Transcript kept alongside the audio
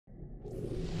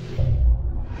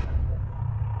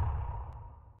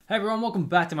Hey everyone, welcome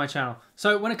back to my channel.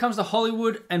 So when it comes to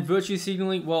Hollywood and virtue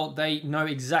signaling, well, they know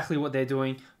exactly what they're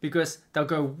doing because they'll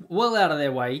go well out of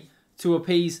their way to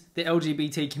appease the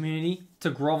LGBT community, to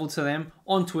grovel to them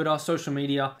on Twitter, social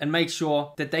media, and make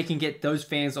sure that they can get those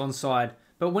fans on side.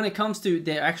 But when it comes to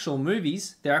their actual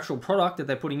movies, their actual product that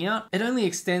they're putting out, it only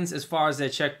extends as far as their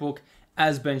checkbook,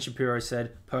 as Ben Shapiro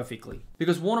said perfectly.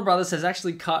 Because Warner Brothers has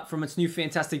actually cut from its new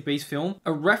Fantastic Beasts film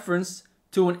a reference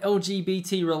to an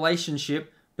LGBT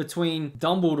relationship between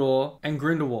Dumbledore and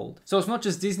Grindelwald. So it's not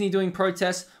just Disney doing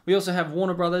protests, we also have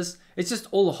Warner Brothers. It's just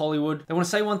all of Hollywood. They want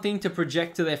to say one thing to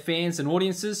project to their fans and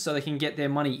audiences so they can get their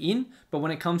money in, but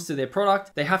when it comes to their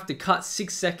product, they have to cut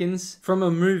 6 seconds from a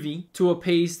movie to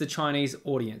appease the Chinese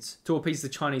audience, to appease the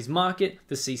Chinese market,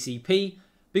 the CCP,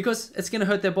 because it's going to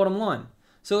hurt their bottom line.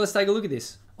 So let's take a look at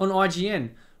this. On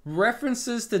IGN,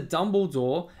 references to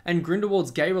Dumbledore and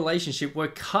Grindelwald's gay relationship were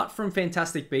cut from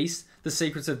Fantastic Beasts: The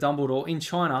Secrets of Dumbledore in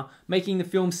China, making the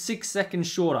film 6 seconds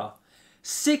shorter.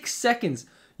 6 seconds!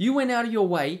 You went out of your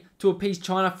way to appease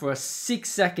China for 6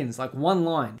 seconds, like one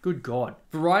line. Good God.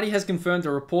 Variety has confirmed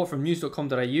a report from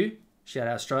news.com.au, shout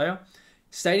out Australia,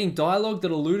 stating dialogue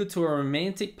that alluded to a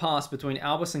romantic past between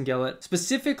Albus and Gellert,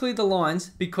 specifically the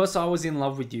lines, "Because I was in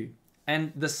love with you,"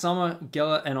 and "The summer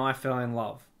Gellert and I fell in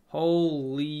love."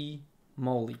 Holy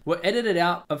moly. Were edited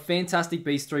out of Fantastic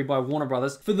Beasts 3 by Warner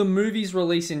Brothers for the movie's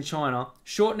release in China,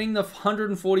 shortening the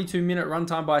 142-minute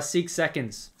runtime by 6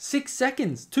 seconds. 6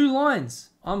 seconds! 2 lines!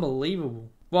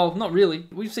 Unbelievable. Well, not really.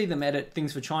 We've seen them edit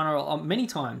things for China many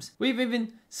times. We've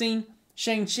even seen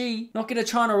Shang-Chi not get a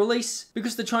China release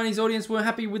because the Chinese audience weren't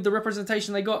happy with the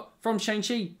representation they got from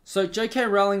Shang-Chi. So J.K.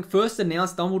 Rowling first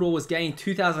announced Dumbledore was gay in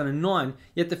 2009,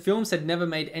 yet the films had never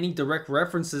made any direct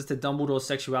references to Dumbledore's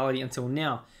sexuality until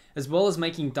now. As well as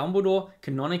making Dumbledore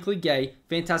canonically gay,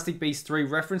 Fantastic Beasts 3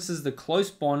 references the close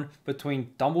bond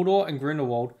between Dumbledore and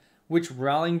Grindelwald, which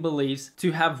Rowling believes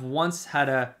to have once had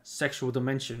a sexual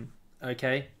dimension.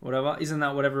 Okay, whatever. Isn't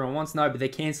that what everyone wants? No, but they're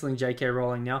cancelling J.K.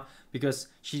 Rowling now because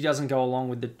she doesn't go along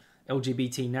with the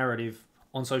LGBT narrative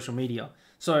on social media.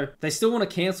 So they still want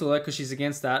to cancel her because she's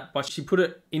against that, but she put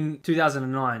it in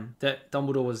 2009 that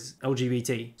Dumbledore was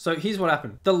LGBT. So here's what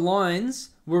happened. The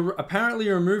lines were apparently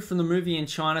removed from the movie in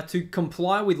China to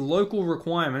comply with local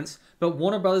requirements, but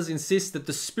Warner Brothers insists that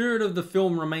the spirit of the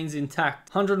film remains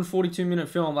intact. 142-minute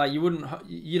film, like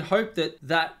you'd hope that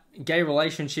that gay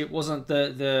relationship wasn't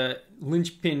the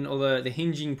linchpin or the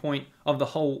hinging point of the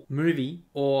whole movie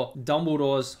or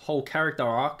Dumbledore's whole character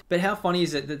arc. But how funny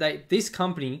is it that this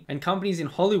company and companies in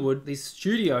Hollywood, these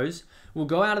studios, will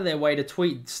go out of their way to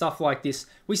tweet stuff like this?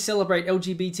 "We celebrate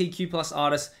LGBTQ+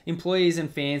 artists, employees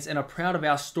and fans, and are proud of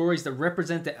our stories that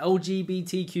represent the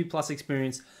LGBTQ+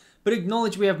 experience, but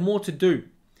acknowledge we have more to do.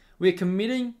 We are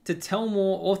committing to tell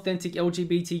more authentic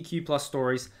LGBTQ+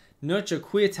 stories, nurture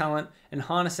queer talent, and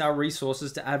harness our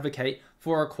resources to advocate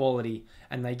for equality."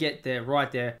 And they get there,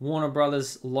 right there, Warner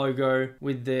Brothers logo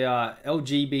with the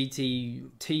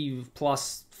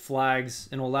LGBT+ flags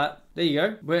and all that. There you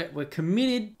go. We're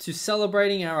committed to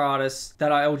celebrating our artists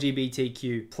that are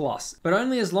LGBTQ+, but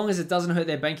only as long as it doesn't hurt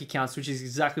their bank accounts, which is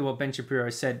exactly what Ben Shapiro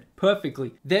said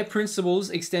perfectly. Their principles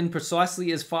extend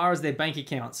precisely as far as their bank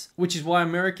accounts, which is why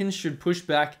Americans should push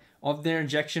back of their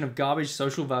injection of garbage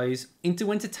social values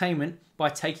into entertainment by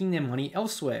taking their money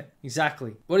elsewhere.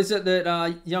 Exactly. What is it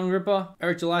that Young Ripper,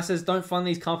 Eric July says? Don't fund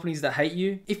these companies that hate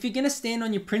you. If you're going to stand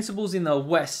on your principles in the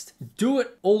West, do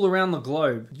it all around the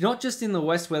globe. Not just in the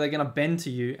West where they're going to bend to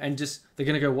you and they're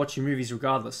going to go watch your movies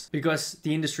regardless. Because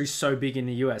the industry's so big in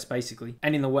the US, basically,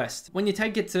 and in the West. When you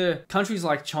take it to countries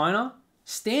like China,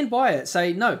 stand by it.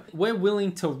 Say, no, we're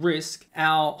willing to risk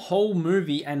our whole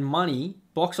movie and money,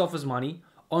 box office money,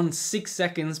 on 6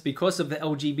 seconds because of the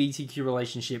LGBTQ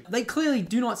relationship. They clearly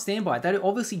do not stand by it. They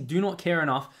obviously do not care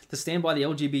enough to stand by the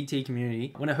LGBT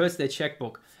community when it hurts their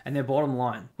checkbook and their bottom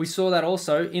line. We saw that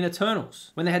also in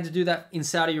Eternals, when they had to do that in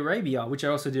Saudi Arabia, which I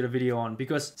also did a video on,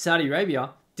 because Saudi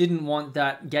Arabia didn't want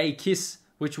that gay kiss,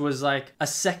 which was like a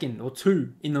second or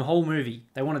 2 in the whole movie.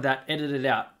 They wanted that edited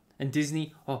out. And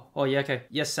Disney, oh yeah, okay,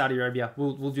 yes, Saudi Arabia,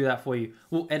 we'll do that for you.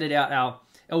 We'll edit out our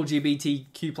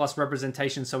LGBTQ+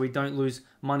 representation so we don't lose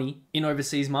money in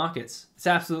overseas markets. It's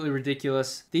absolutely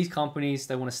ridiculous. These companies,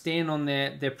 they want to stand on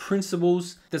their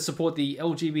principles that support the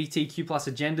LGBTQ+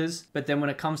 agendas, but then when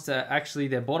it comes to actually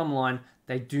their bottom line,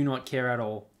 they do not care at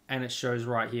all. and it shows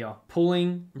right here.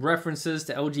 Pulling references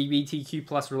to LGBTQ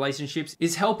plus relationships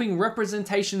is helping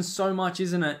representation so much,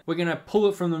 isn't it? We're gonna pull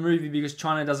it from the movie because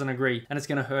China doesn't agree, and it's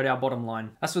gonna hurt our bottom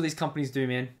line. That's what these companies do,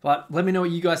 man. But let me know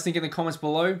what you guys think in the comments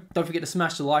below. Don't forget to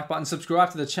smash the like button,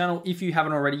 subscribe to the channel if you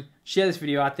haven't already, share this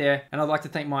video out there, and I'd like to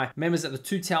thank my members at the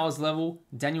 2 Towers level,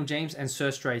 Daniel James and Sir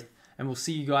Straith, and we'll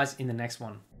see you guys in the next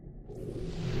one.